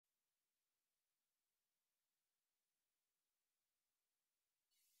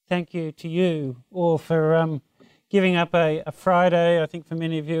thank you to you all for giving up a Friday. I think for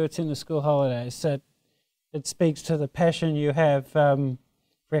many of you it's in the school holidays, so it speaks to the passion you have for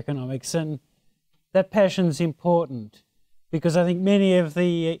economics, and that passion's important because I think many of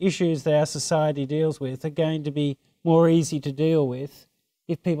the issues that our society deals with are going to be more easy to deal with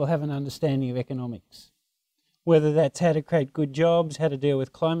if people have an understanding of economics. Whether that's how to create good jobs, how to deal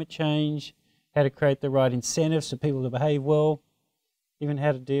with climate change, how to create the right incentives for people to behave well, even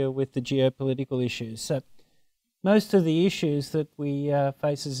how to deal with the geopolitical issues. So most of the issues that we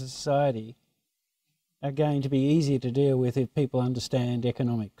face as a society are going to be easier to deal with if people understand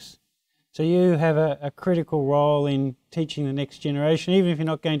economics. So you have a critical role in teaching the next generation. Even if you're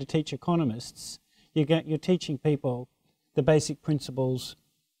not going to teach economists, you're teaching people the basic principles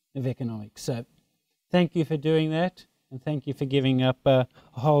of economics. So thank you for doing that, and thank you for giving up a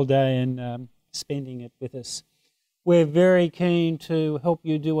whole day and spending it with us. We're very keen to help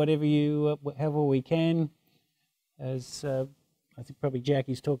you do however we can. As I think probably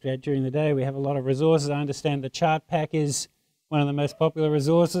Jackie's talked about during the day, we have a lot of resources. I understand the chart pack is one of the most popular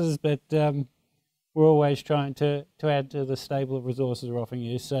resources, but we're always trying to add to the stable of resources we're offering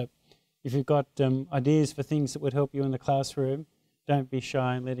you. So if you've got ideas for things that would help you in the classroom, don't be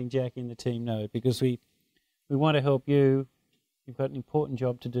shy in letting Jackie and the team know, because we want to help you. You've got an important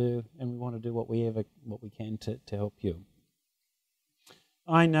job to do, and we want to do what we can to help you.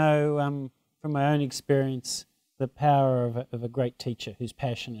 I know from my own experience the power of a great teacher who's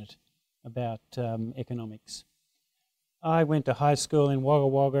passionate about economics. I went to high school in Wagga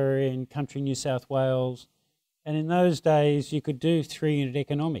Wagga in country New South Wales, and in those days you could do 3-unit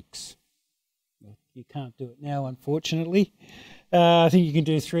economics. You can't do it now, unfortunately. I think you can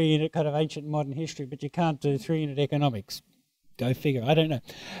do 3-unit kind of ancient and modern history, but you can't do 3-unit economics. Go figure, I don't know.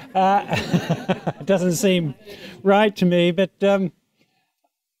 It doesn't seem right to me, but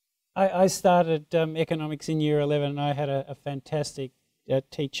I started economics in year 11, and I had a fantastic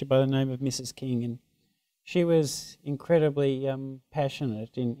teacher by the name of Mrs. King, and she was incredibly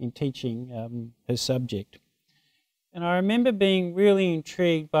passionate in teaching her subject. And I remember being really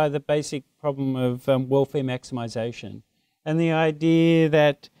intrigued by the basic problem of welfare maximisation, and the idea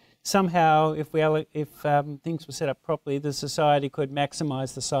that somehow if things were set up properly, the society could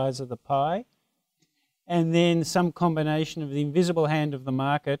maximise the size of the pie, and then some combination of the invisible hand of the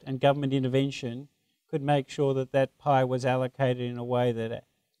market and government intervention could make sure that that pie was allocated in a way that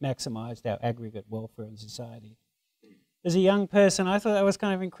maximised our aggregate welfare in society. As a young person, I thought that was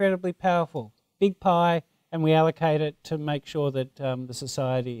kind of incredibly powerful. Big pie, and we allocate it to make sure that the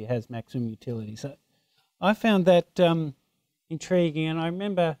society has maximum utility. So I found that intriguing, and I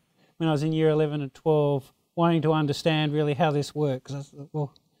remember when I was in year 11 and 12 wanting to understand really how this works. I thought,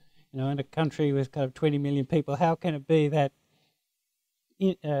 well, you know, in a country with kind of 20 million people, how can it be that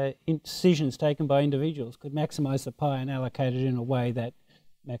decisions taken by individuals could maximise the pie and allocate it in a way that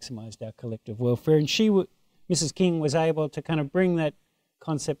maximised our collective welfare? And Mrs. King was able to kind of bring that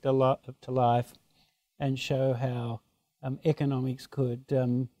concept to life and show how economics could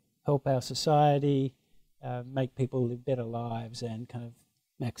help our society, make people live better lives, and kind of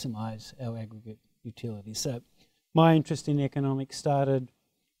maximise our aggregate utility. So my interest in economics started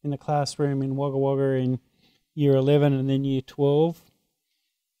in the classroom in Wagga Wagga in year 11 and then year 12.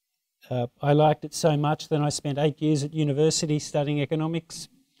 I liked it so much that I spent 8 years at university studying economics,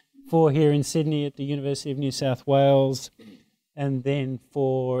 4 here in Sydney at the University of New South Wales, and then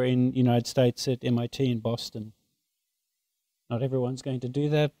 4 in the United States at MIT in Boston. Not everyone's going to do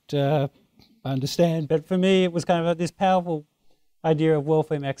that, I understand, but for me it was kind of this powerful idea of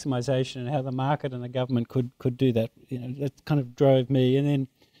welfare maximisation and how the market and the government could do that. You know, that kind of drove me. And then,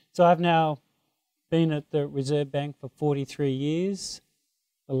 so I've now been at the Reserve Bank for 43 years.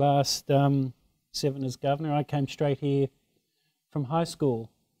 The last 7 as governor. I came straight here from high school.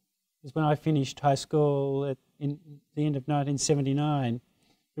 Because when I finished high school in the end of 1979,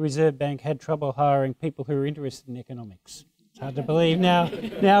 the Reserve Bank had trouble hiring people who were interested in economics. It's hard to believe now.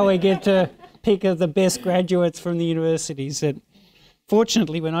 Now we get to pick the best graduates from the universities. And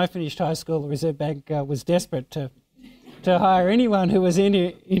fortunately, when I finished high school, the Reserve Bank was desperate to hire anyone who was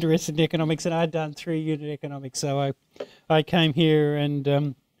interested in economics, and I'd done 3-unit economics. So I came here,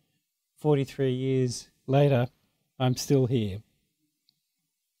 and 43 years later, I'm still here.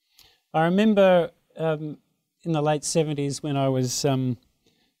 I remember in the late 70s when I was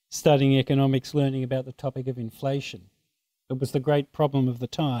studying economics, learning about the topic of inflation. It was the great problem of the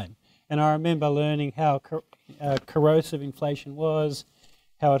time. And I remember learning how corrosive inflation was,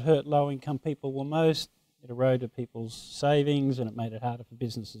 how it hurt low-income people the most. It eroded people's savings, and it made it harder for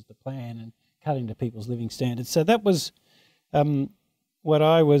businesses to plan and cut into people's living standards. So that was what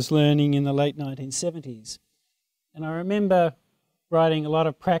I was learning in the late 1970s. And I remember writing a lot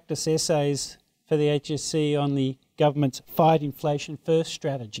of practice essays for the HSC on the government's Fight Inflation First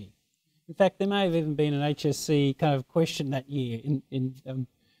strategy. In fact, there may have even been an HSC kind of question that year in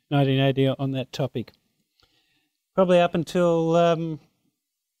 1980 on that topic. Probably up until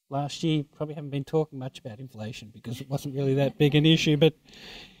last year, probably haven't been talking much about inflation because it wasn't really that big an issue. But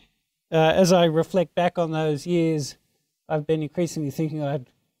as I reflect back on those years, I've been increasingly thinking I'd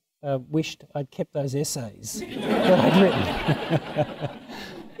wished I'd kept those essays that I'd written.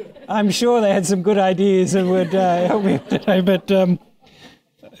 I'm sure they had some good ideas and would help me today, but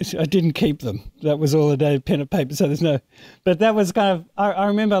I didn't keep them. That was all a day of pen and paper, so there's no... But that was kind of... I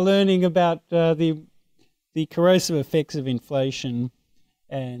remember learning about the corrosive effects of inflation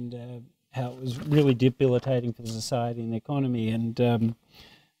and how it was really debilitating for the society and the economy, and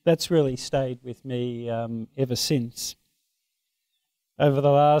that's really stayed with me ever since. Over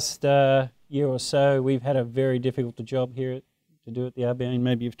the last year or so, we've had a very difficult job here to do at the RBA, and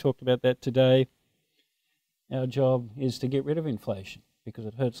maybe you've talked about that today. Our job is to get rid of inflation because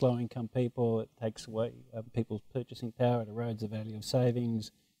it hurts low-income people, it takes away people's purchasing power, it erodes the value of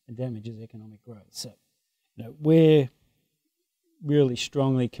savings, and damages economic growth. So, we're really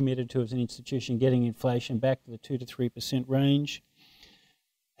strongly committed to, as an institution, getting inflation back to the 2 to 3% range.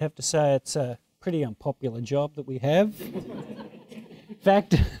 I have to say it's a pretty unpopular job that we have. In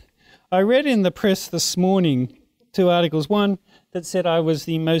fact, I read in the press this morning 2 articles, one that said I was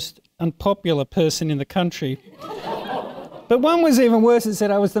the most unpopular person in the country, but one was even worse, it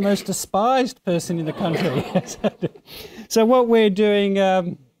said I was the most despised person in the country. So what we're doing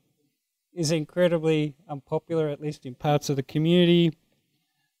is incredibly unpopular, at least in parts of the community.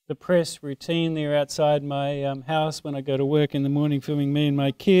 The press routinely are outside my house when I go to work in the morning, filming me and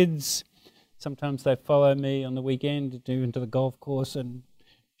my kids. Sometimes they follow me on the weekend into the golf course and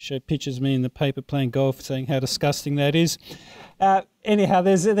show pictures of me in the paper playing golf, saying how disgusting that is. Anyhow,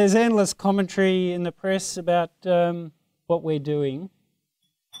 there's endless commentary in the press about what we're doing,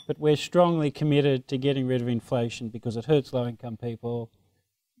 but we're strongly committed to getting rid of inflation because it hurts low-income people,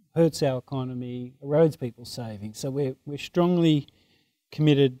 hurts our economy, erodes people's savings. So we're strongly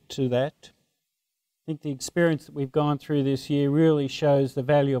committed to that. I think the experience that we've gone through this year really shows the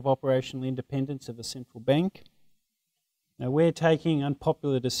value of operational independence of a central bank. Now, we're taking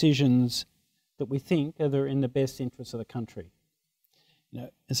unpopular decisions that we think are in the best interests of the country.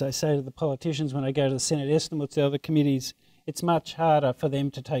 As I say to the politicians when I go to the Senate estimates, the other committees, it's much harder for them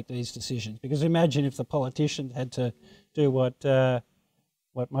to take these decisions, because imagine if the politicians had to do what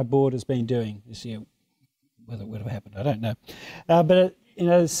my board has been doing this year. Whether it would have happened, I don't know. But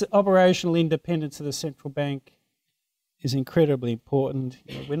operational independence of the central bank is incredibly important.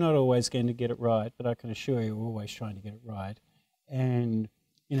 We're not always going to get it right, but I can assure you we're always trying to get it right. And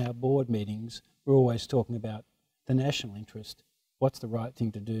in our board meetings, we're always talking about the national interest. What's the right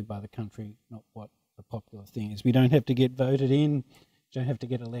thing to do by the country, not what the popular thing is. We don't have to get voted in, don't have to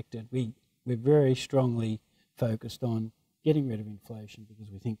get elected. We're very strongly focused on getting rid of inflation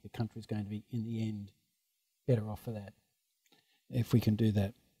because we think the country's going to be, in the end, better off for that, if we can do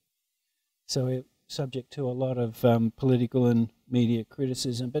that. So we're subject to a lot of political and media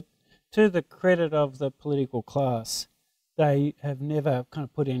criticism, but to the credit of the political class, they have never kind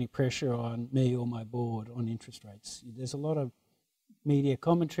of put any pressure on me or my board on interest rates. There's a lot of media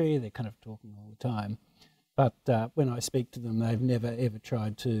commentary, they're kind of talking all the time, but when I speak to them, they've never ever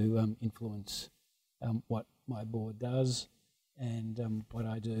tried to influence what my board does and what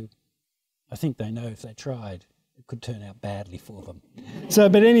I do. I think they know if they tried, it could turn out badly for them. So,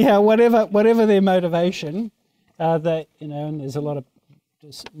 but anyhow, whatever their motivation, and there's a lot of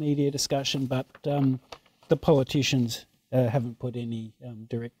media discussion, but the politicians haven't put any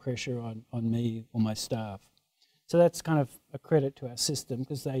direct pressure on me or my staff. So that's kind of a credit to our system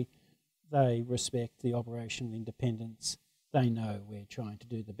because they respect the operational independence. They know we're trying to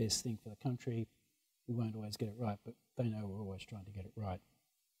do the best thing for the country. We won't always get it right, but they know we're always trying to get it right.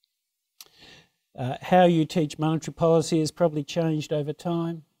 How you teach monetary policy has probably changed over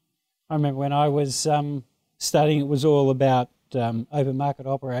time. I remember when I was studying, it was all about open market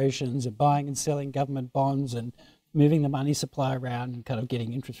operations and buying and selling government bonds and moving the money supply around and kind of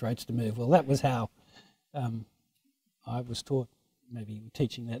getting interest rates to move. Well, that was how I was taught, maybe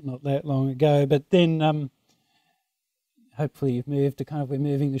teaching that not that long ago. But then hopefully you've moved to kind of, we're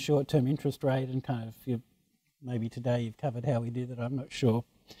moving the short-term interest rate and kind of, maybe today you've covered how we do that, I'm not sure.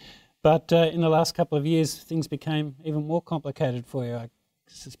 But in the last couple of years, things became even more complicated for you, I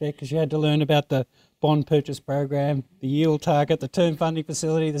suspect, because you had to learn about the bond purchase program, the yield target, the term funding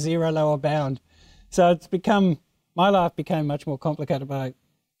facility, the zero lower bound. So it's become my life became much more complicated, but I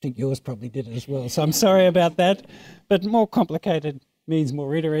think yours probably did as well. So I'm sorry about that. But more complicated means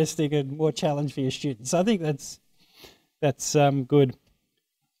more interesting and more challenge for your students. So I think that's good.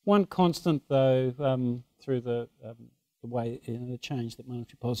 One constant, though, through the way the change that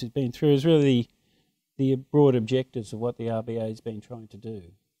monetary policy has been through is really the broad objectives of what the RBA has been trying to do.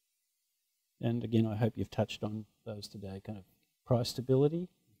 And again, I hope you've touched on those today. Kind of price stability,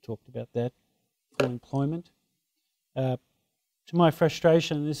 talked about that, full employment. To my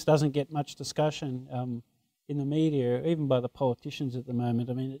frustration, this doesn't get much discussion in the media, even by the politicians at the moment.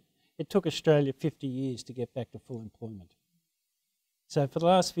 I mean, it took Australia 50 years to get back to full employment. So for the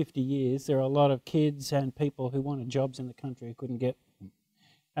last 50 years, there are a lot of kids and people who wanted jobs in the country who couldn't get them.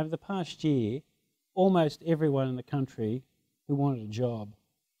 Over the past year, almost everyone in the country who wanted a job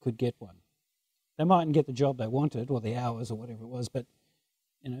could get one. They mightn't get the job they wanted or the hours or whatever it was, but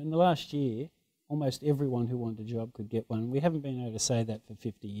in the last year, almost everyone who wanted a job could get one. We haven't been able to say that for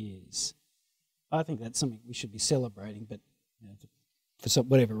 50 years. I think that's something we should be celebrating, but for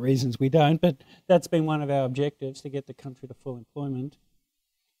whatever reasons we don't. But that's been one of our objectives, to get the country to full employment.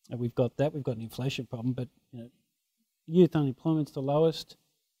 And we've got that. We've got an inflation problem, but youth unemployment's the lowest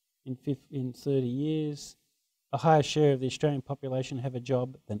in 30 years. A higher share of the Australian population have a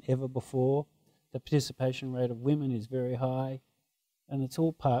job than ever before. The participation rate of women is very high, and it's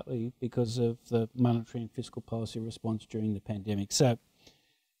all partly because of the monetary and fiscal policy response during the pandemic. So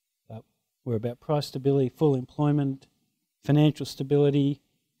we're about price stability, full employment, financial stability.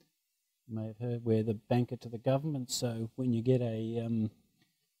 You may have heard we're the banker to the government, so when you get a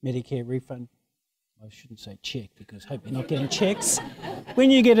Medicare refund, I shouldn't say cheque because I hope you're not getting cheques.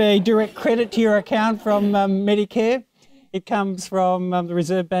 When you get a direct credit to your account from Medicare, it comes from the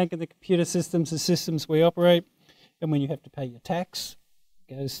Reserve Bank and the computer systems, the systems we operate. And when you have to pay your tax,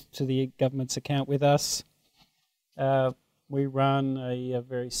 it goes to the government's account with us. We run a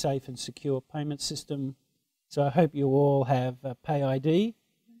very safe and secure payment system. So I hope you all have a Pay ID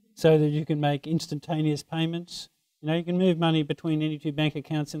so that you can make instantaneous payments. You can move money between any two bank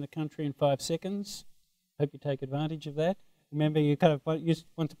accounts in the country in 5 seconds. Hope you take advantage of that. Remember, you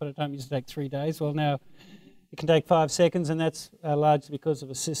once upon a time it used to take 3 days. Well, now it can take 5 seconds, and that's largely because of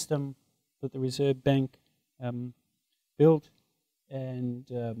a system that the Reserve Bank built, and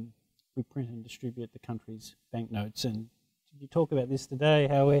we print and distribute the country's banknotes. And you talk about this today,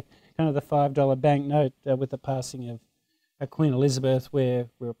 how we're kind of the $5 banknote with the passing of Queen Elizabeth, where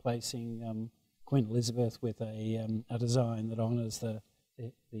we're replacing Queen Elizabeth with a design that honours the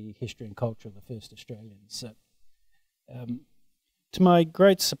history and culture of the first Australians. So, to my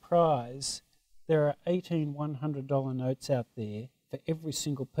great surprise, there are 18 $100 notes out there for every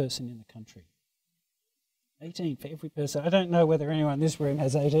single person in the country. 18 for every person. I don't know whether anyone in this room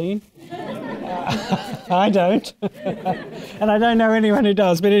has 18. I don't. And I don't know anyone who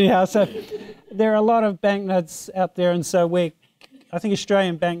does. But anyhow, so there are a lot of banknotes out there, and so I think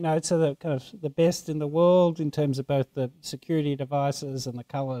Australian banknotes are the best in the world in terms of both the security devices and the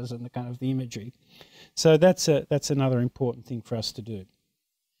colours and the imagery. So that's another important thing for us to do.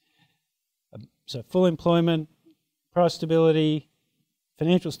 So full employment, price stability,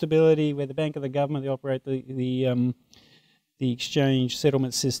 financial stability, we're the bank of the government, they operate the exchange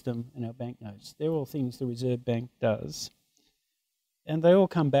settlement system and our banknotes. They're all things the Reserve Bank does. And they all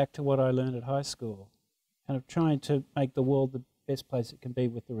come back to what I learned at high school, kind of trying to make the world the best place it can be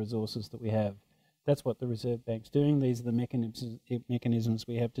with the resources that we have. That's what the Reserve Bank's doing. These are the mechanisms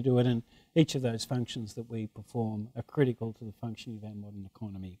we have to do it, and each of those functions that we perform are critical to the functioning of our modern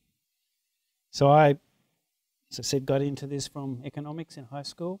economy. So I, as I said, got into this from economics in high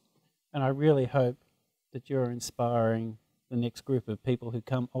school, and I really hope that you're inspiring the next group of people who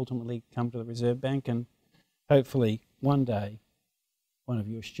ultimately come to the Reserve Bank, and hopefully one day one of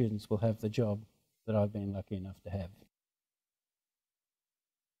your students will have the job that I've been lucky enough to have.